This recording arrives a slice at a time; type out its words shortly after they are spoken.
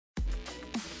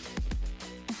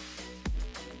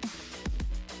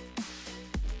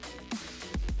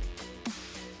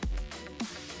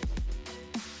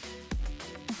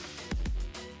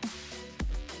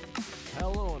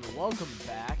welcome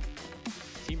back.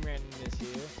 Team Random is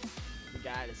here. We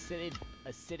got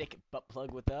acidic butt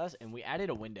plug with us, and we added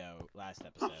a window last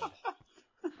episode.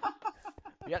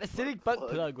 We got acidic butt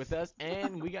plug with us,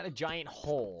 and we got a giant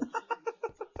hole.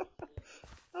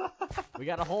 We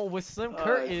got a hole with Slim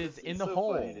Kurt is in the so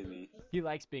hole. funny to me. He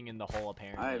likes being in the hole,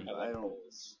 apparently. I I like don't.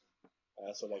 holes. I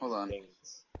also like Hold on.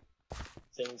 things.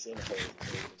 Things in holes.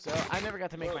 So I never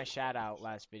got to make my shout out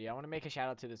last video. I want to make a shout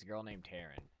out to this girl named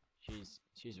Taryn.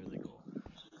 She's really cool.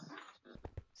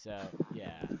 So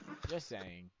yeah, just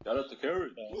saying. Shout out to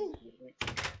Karen.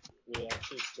 We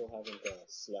actually still haven't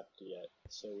slept yet,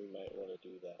 so we might want to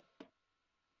do that.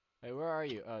 Wait, where are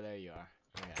you? Oh, there you are.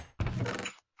 Okay.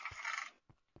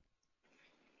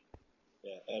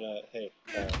 Yeah, and hey,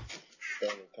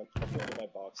 Brandon, come look at my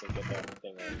box and get that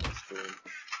thing on the screen.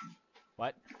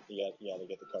 What? You gotta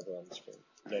get the cover on the screen.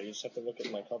 No, you just have to look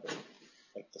at my cover,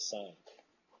 like the sign.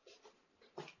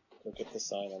 Look at the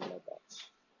sign on my box.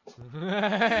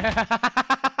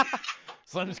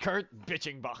 Slim's Kurt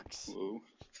bitching box. Whoa.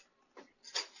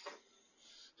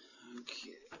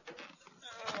 Okay.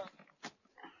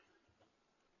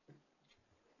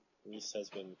 Reese has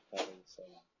been having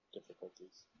some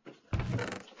difficulties.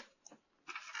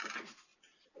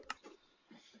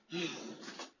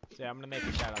 So I'm gonna make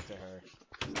a shout out to her.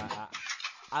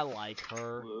 I like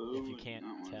her, if you can't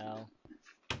tell.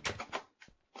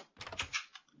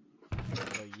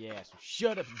 Oh yeah, so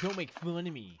shut up, don't make fun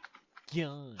of me.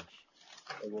 Gosh.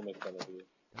 I will make fun of you.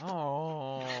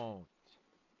 Oh.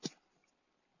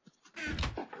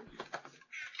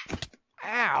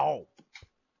 Ow!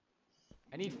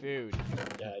 I need food.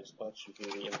 Yeah, I just punched you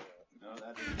through the internet. No,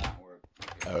 that did not work.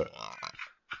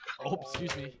 Oh,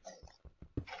 excuse me.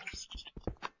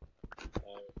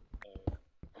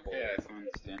 Okay, iPhone,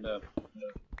 stand up.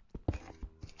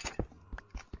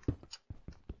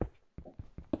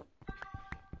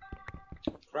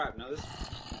 Crap, now this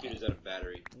computer's out of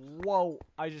battery. Whoa!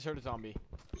 I just heard a zombie.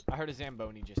 I heard a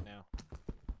Zamboni just now.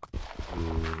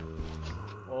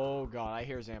 Oh god, I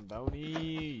hear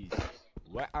Zambonis.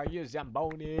 Where are you,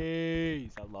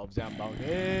 Zambonis? I love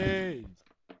Zambonis.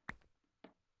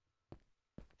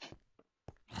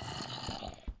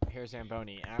 I hear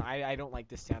Zamboni. I don't like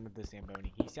the sound of the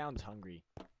Zamboni. He sounds hungry.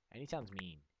 And he sounds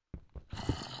mean.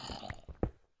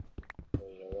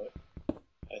 Well, you know what?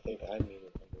 I think I'm meaner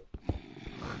than you.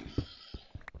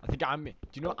 I think I'm. Do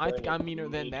you know? I think I'm meaner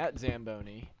than that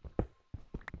Zamboni.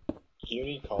 Do you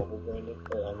need cobble, Brandon?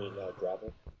 Or, I mean,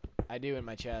 gravel? I do in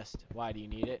my chest. Why do you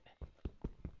need it?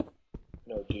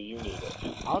 No, do you need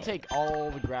it? I'll take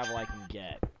all the gravel I can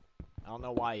get. I don't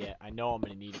know why yet. I know I'm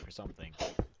gonna need it for something.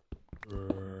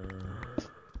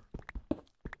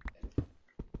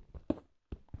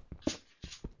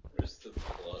 Where's the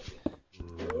plug?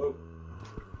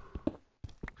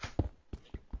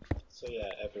 So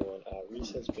yeah, everyone,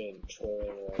 Reese has been trolling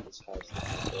around his house.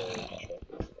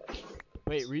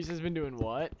 Wait, Reese has been doing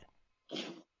what?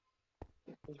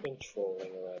 He's been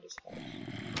trolling around his house.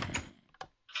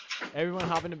 Everyone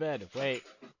hop into bed. Wait,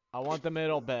 I want the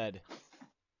middle bed.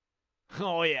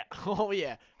 Oh yeah, oh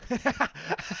yeah.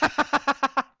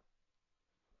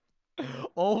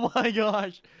 Oh my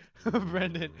gosh.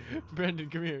 Brendan,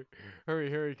 come here.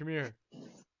 Hurry, come here.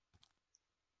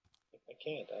 I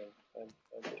can't, I'm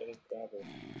getting gravel.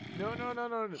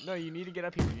 No, you need to get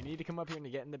up here. You need to come up here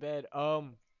and get in the bed.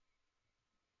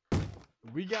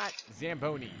 We got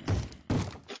Zamboni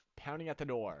pounding at the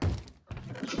door.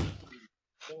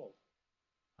 Kill him.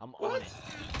 I'm on it.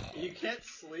 You can't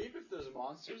sleep if there's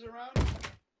monsters around?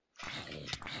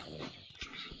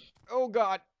 Oh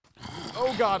god.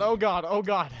 Oh god.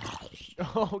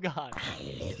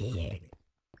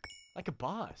 Like a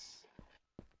boss.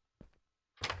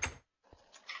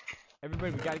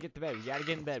 Everybody, we gotta get to bed. We gotta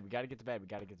get in bed. We gotta get to bed.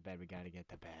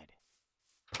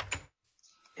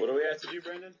 What do we have to do,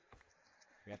 Brendan?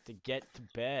 We have to get to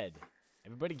bed.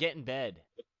 Everybody get in bed.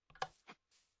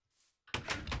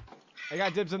 I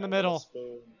got dibs in the middle.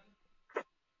 Spoon.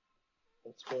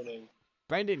 I'm spooning.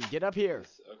 Brendan, get up here.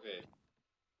 Okay.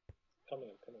 Come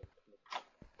in.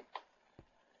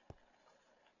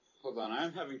 Hold on,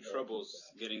 I'm having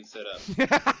troubles getting set up.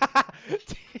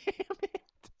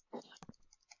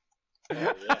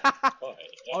 Damn it. Oh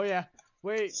yeah. Oh yeah.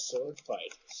 Wait. Sword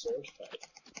fight.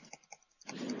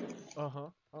 Uh-huh.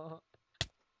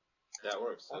 That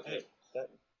works, okay. Hey,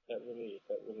 that really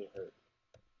hurt.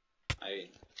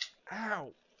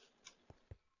 Ow.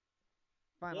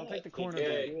 Fine, I'll Yeah, take the corner you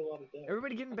bed. do a lot of damage.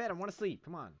 Everybody get in bed. I want to sleep.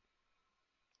 Come on.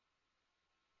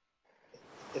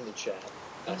 In the chat.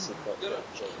 Acid butt Get up.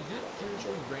 plug, Is it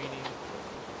seriously raining?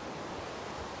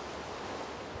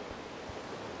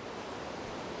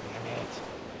 Damn it.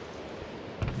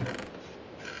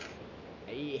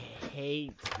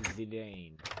 hate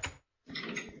Zidane.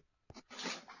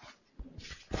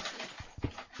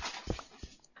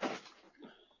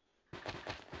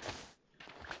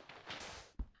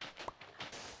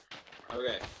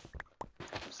 Okay.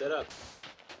 I'm set up.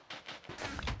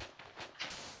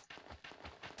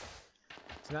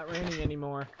 It's not raining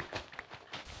anymore.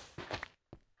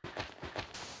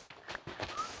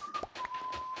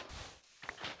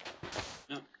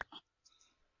 No.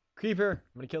 Creeper!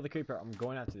 I'm gonna kill the creeper. I'm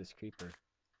going after this creeper.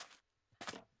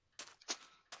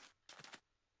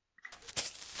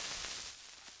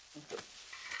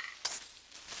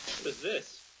 What is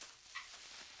this?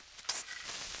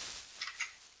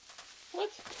 What?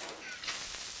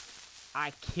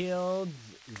 I killed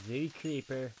the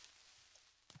creeper.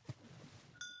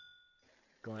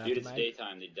 Going Dude, after it's my...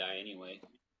 daytime. They die anyway.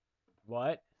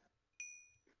 What?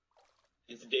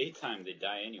 It's daytime. They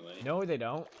die anyway. No, they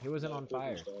don't. He wasn't No, on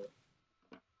fire. creepers don't.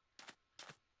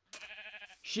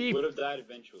 Sheep! Would have died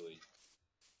eventually.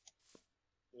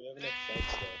 We have enough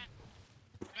fence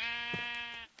though.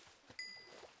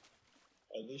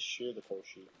 At least shear the poor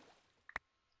sheep.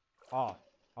 Oh,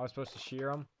 I was supposed to shear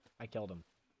him. I killed him.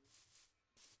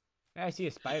 Hey, I see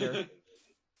a spider.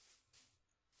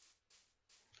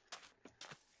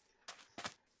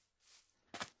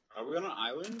 Are we on an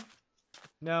island?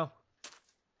 No.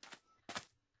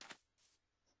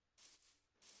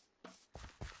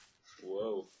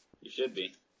 Whoa. You should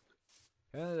be.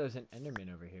 Oh, there's an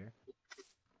Enderman over here.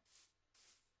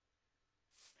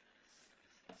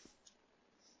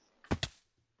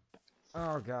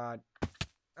 Oh god.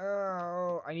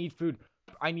 Oh, I need food.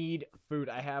 I need food.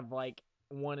 I have like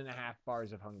 1.5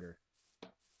 bars of hunger.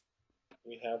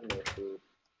 We have no food.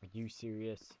 Are you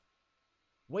serious?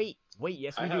 Wait,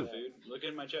 yes I we have do. food. Look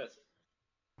in my chest.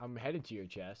 I'm headed to your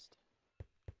chest.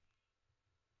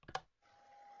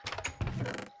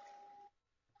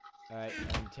 Alright,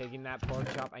 I'm taking that pork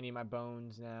chop. I need my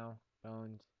bones now.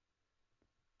 Bones.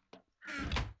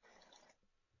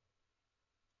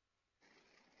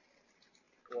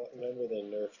 Well, remember they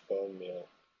nerfed bone meal.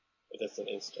 It doesn't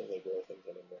instantly grow things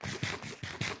anymore.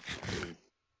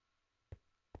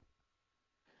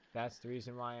 That's the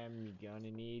reason why I'm gonna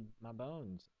need my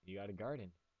bones. You got a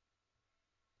garden.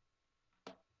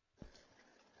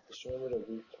 Just remember to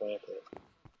replant it.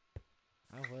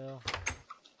 I will.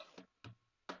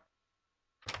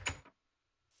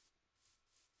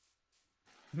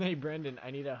 Hey, Brendan,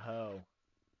 I need a hoe.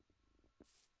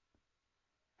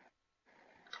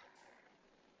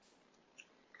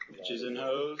 Bitches and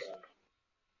hoes.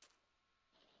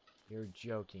 You're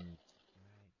joking.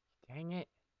 Right. Dang it.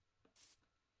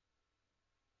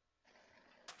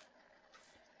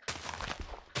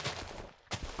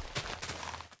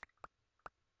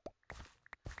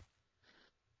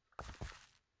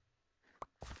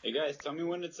 Hey guys, tell me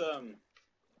when it's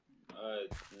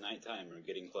nighttime or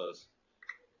getting close.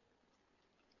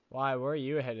 Why? Where are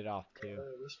you headed off to? Where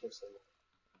are we supposed to live?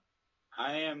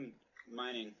 I am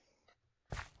mining.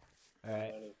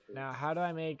 Alright. Mining fruits. Now, how do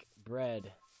I make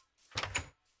bread?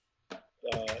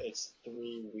 It's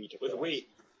 3 wheat. With across. wheat.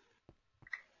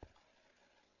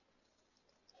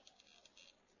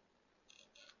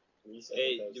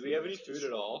 Hey, do we have any food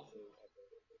at all?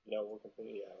 No, we're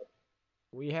completely out.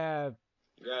 We have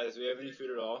Guys, do we have any food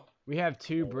at all?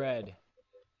 2 bread.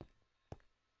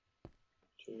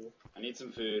 2. I need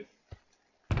some food.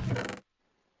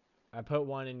 I put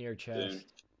 1 in your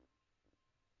chest.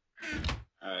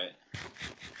 Alright.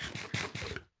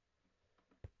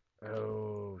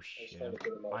 Oh I just shit. found a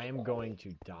good amount I am of going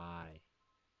to die.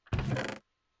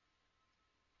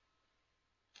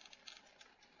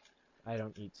 I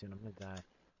don't eat soon, I'm gonna die.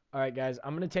 Alright guys,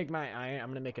 I'm gonna take my iron, I'm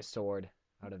gonna make a sword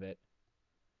out of it.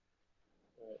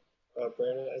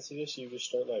 Brandon, I suggest you just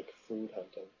start like food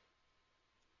hunting.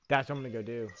 That's what I'm gonna go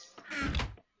do.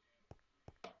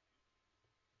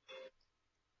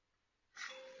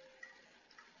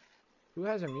 Who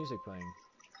has our music playing?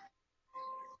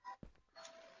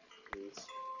 Please.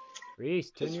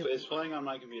 Reese, turn your... It's playing on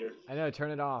my computer. I know,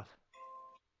 turn it off.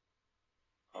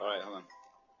 Alright, hold on.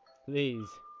 Please.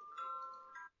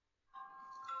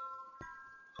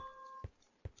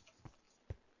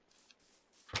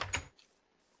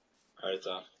 Alright, it's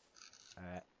off.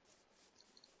 Alright.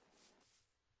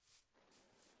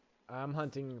 I'm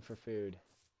hunting for food.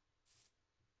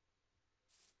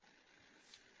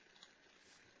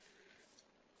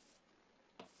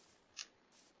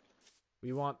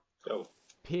 We want Go.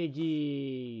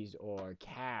 piggies or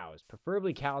cows.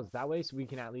 Preferably cows, that way so we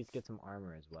can at least get some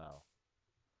armor as well.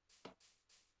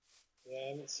 Yeah, I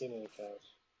haven't seen any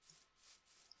cows.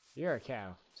 You're a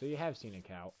cow, so you have seen a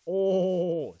cow.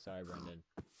 Oh, sorry, Brendan.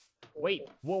 Wait.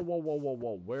 Whoa, whoa, whoa, whoa,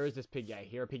 whoa. Where is this piggy? I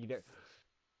hear a piggy there.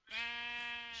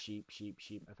 Sheep, sheep,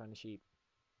 sheep. I found a sheep.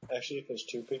 Actually, if there's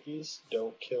two piggies,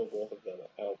 don't kill both of them.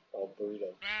 I'll breed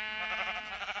them.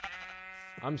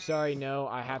 I'm sorry, no.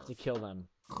 I have to kill them.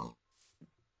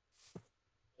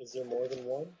 Is there more than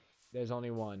one? There's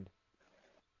only one.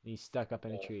 He's stuck up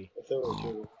in a tree. If there were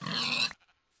two.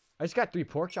 I just got 3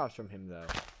 pork chops from him, though.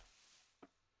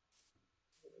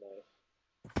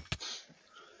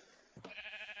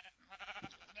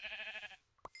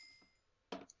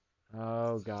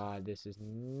 Oh god, this is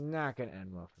not gonna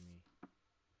end well for me.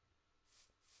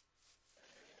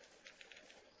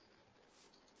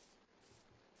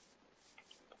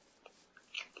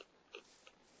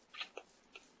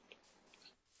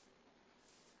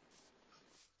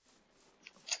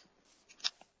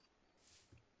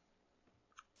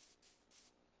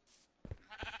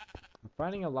 I'm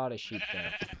finding a lot of sheep though.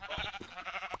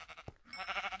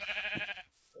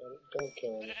 Don't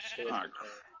kill him. It's still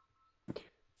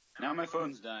Now my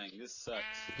phone's dying. This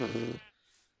sucks.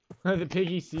 The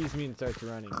piggy sees me and starts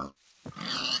running.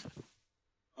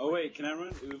 Oh wait, can I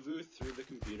run Uvu through the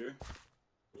computer?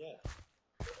 Yeah.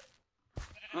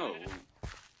 Oh.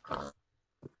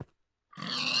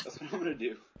 That's what I'm gonna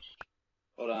do.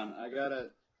 Hold on, I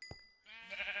gotta...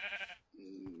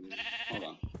 Hold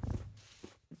on.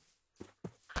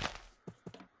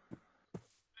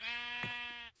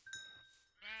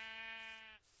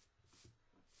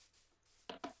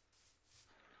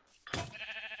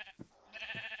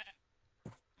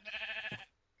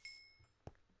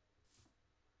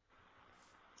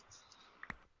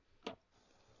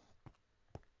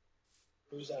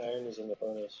 Whose iron is in the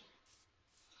furnace?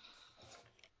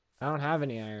 I don't have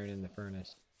any iron in the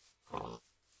furnace. I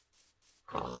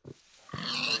think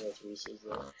that's Reese's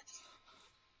though.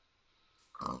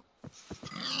 I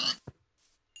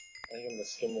think I'm gonna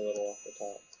skim a little off the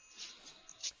top.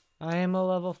 I am a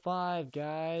level 5,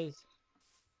 guys.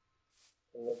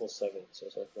 I'm level 7, so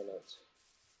it's like my nuts.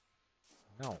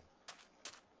 No.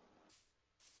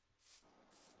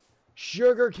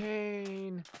 Sugar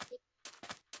cane!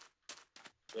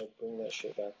 Yeah, bring that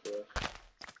shit back here.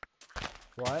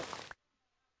 What?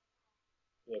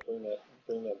 Yeah, bring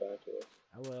that back here.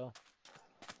 I will.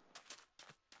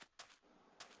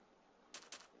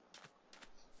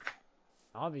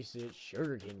 Obviously, it's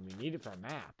sugarcane. We need it for a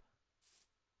map.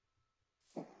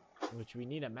 Which we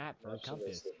need a map for a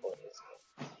compass.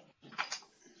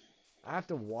 I have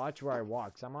to watch where I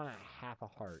walk, so I'm on a half a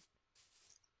heart.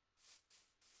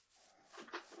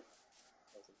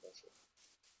 That's impressive.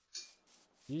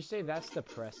 Did you say that's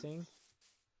depressing?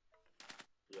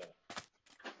 Yeah.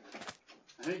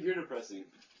 I think you're depressing.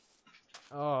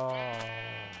 Oh.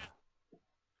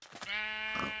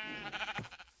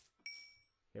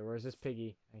 Okay, where's this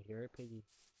piggy? I hear a piggy.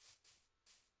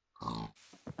 I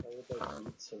would like to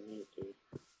eat some meat, dude.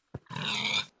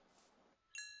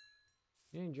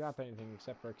 You didn't drop anything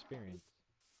except for experience.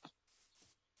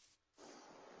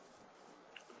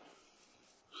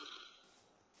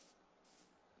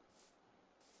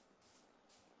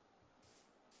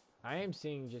 I am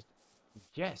seeing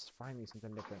just finally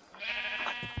something different.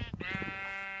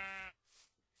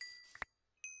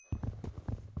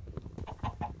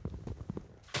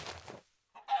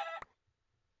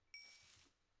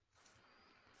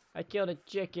 I killed a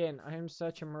chicken. I am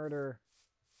such a murderer.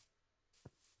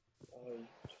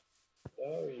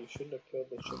 Oh, you shouldn't have killed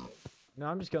the chicken. No,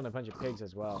 I'm just killing a bunch of pigs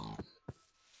as well.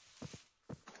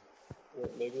 Well,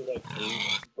 maybe like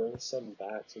bring some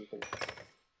back so you can.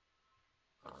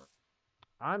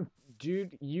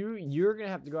 Dude, you're gonna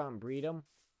have to go out and breed them,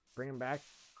 bring them back.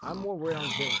 I'm more worried on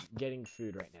getting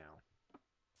food right now.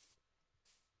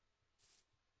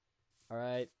 All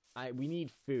right, we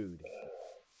need food.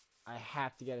 I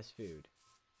have to get us food.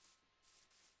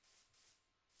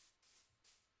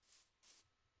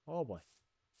 Oh boy.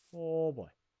 Oh boy.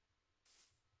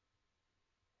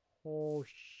 Oh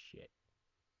shit.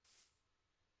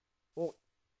 Oh.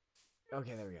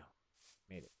 Okay, there we go.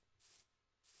 Made it.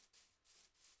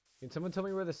 Can someone tell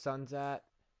me where the sun's at?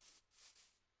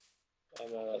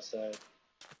 I'm not outside.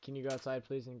 Can you go outside,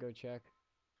 please, and go check?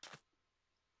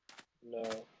 No.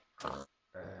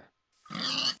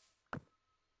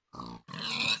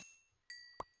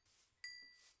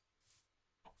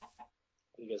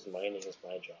 Because mining is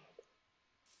my job.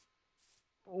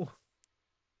 Oh.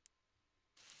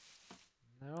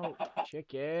 No,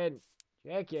 chicken.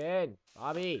 Chicken.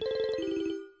 Bobby.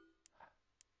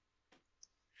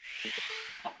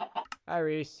 Hi,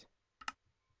 Reese.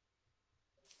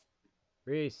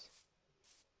 Reese.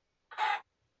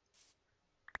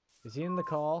 Is he in the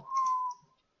call?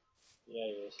 Yeah,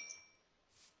 he is.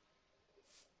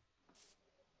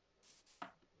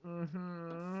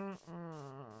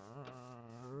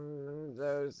 So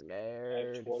I have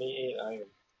scared. 28 iron.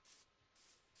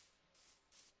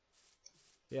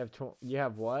 You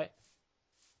have what?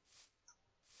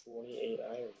 28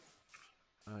 iron.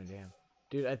 Oh damn.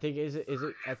 Dude, I think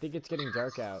I think it's getting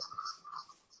dark out.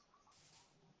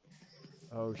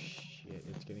 Oh shit,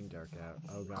 it's getting dark out.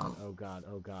 Oh god, oh god,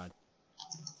 oh god.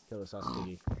 Kill us,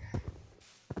 Piggy.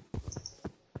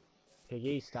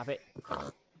 Piggy, stop it.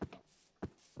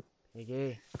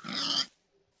 Piggy.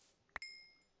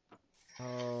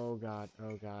 Oh god,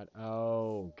 oh god,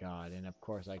 oh god. And of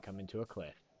course I come into a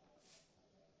cliff.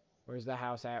 Where's the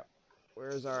house at?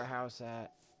 Where's our house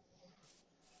at?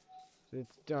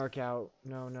 It's dark out.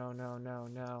 No, no, no, no,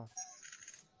 no.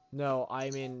 No,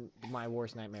 I'm in my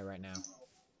worst nightmare right now.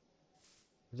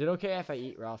 Is it okay if I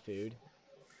eat raw food?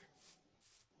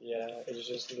 Yeah, it's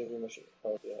just to give you much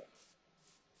health yet.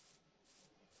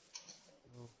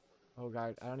 Oh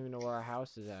god, I don't even know where our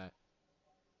house is at.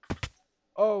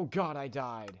 Oh god, I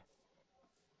died.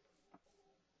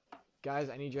 Guys,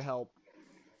 I need your help.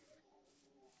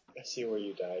 I see where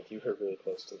you died. You were really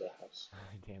close to the house.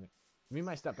 Damn it. Give me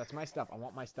my stuff. That's my stuff. I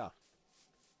want my stuff.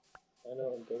 I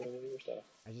know, I'm bringing you your stuff.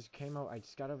 I just came out. I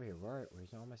just got over here.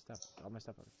 Where's all my stuff? All my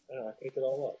stuff. I know, I picked it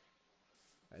all up.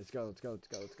 Right, let's go. Let's go. Let's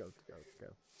go. Let's go. Let's go. Let's go.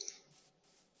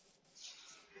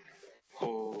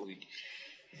 Holy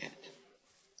shit.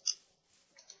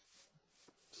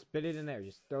 Spit it in there.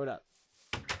 Just throw it up.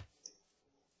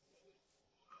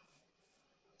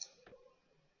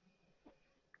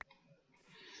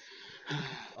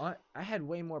 I had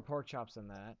way more pork chops than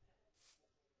that.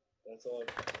 That's all.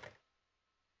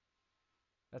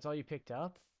 That's all you picked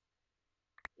up?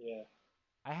 Yeah.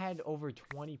 I had over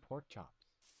 20 pork chops.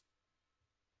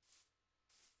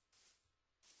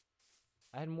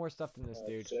 I had more stuff than this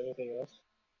dude. Is there anything else?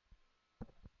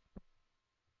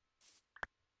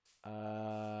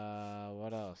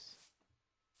 What else?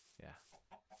 Yeah.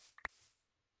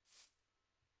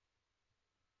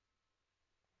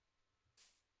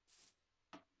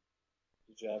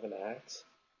 Did you have an axe?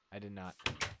 I did not.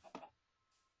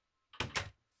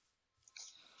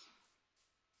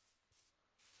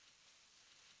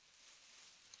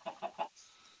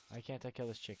 Why can't I kill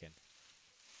this chicken?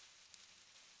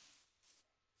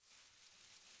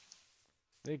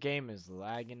 The game is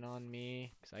lagging on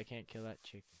me because I can't kill that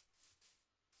chicken.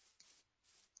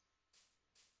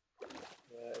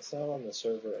 Yeah, it's not on the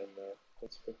server end though.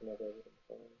 It's picking up everything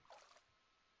for me.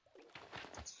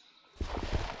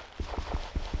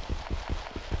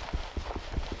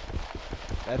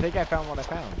 I think I found what I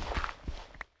found.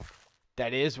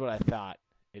 That is what I thought.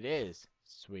 It is.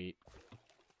 Sweet.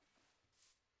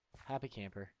 Happy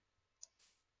camper.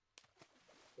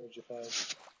 What'd you find?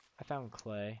 I found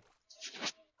clay.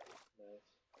 Nice.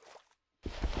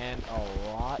 And a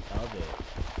lot of it.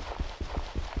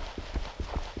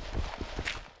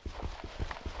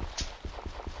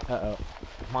 Uh-oh.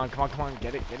 Come on, come on, come on.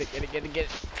 Get it, get it, get it, get it, get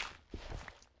it.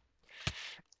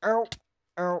 Ow.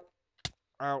 Ow.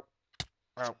 Ow.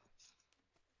 Ow.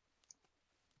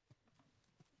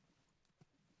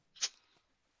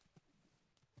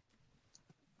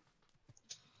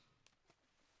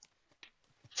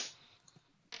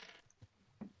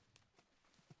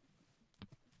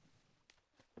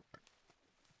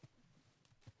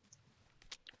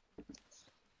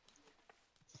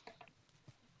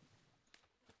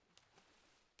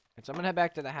 So I'm gonna head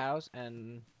back to the house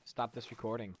and stop this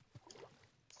recording.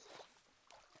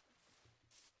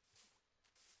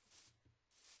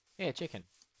 Yeah, chicken.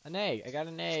 An egg. I got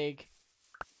an egg.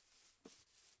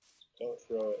 Don't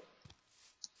throw it.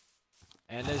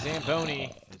 And a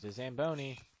Zamboni. There's a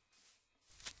Zamboni.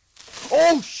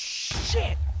 Oh,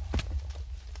 shit!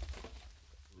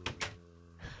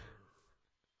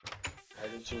 How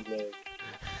did you live?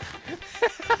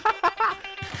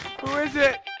 Who is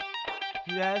it?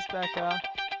 Yes, Becca.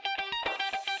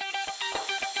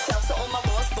 Shout to all my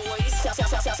lost boys. Shout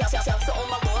to all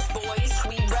my lost boys.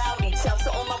 We rowdy. Shout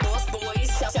to all my lost boys.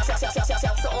 Shout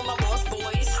to all my lost boys.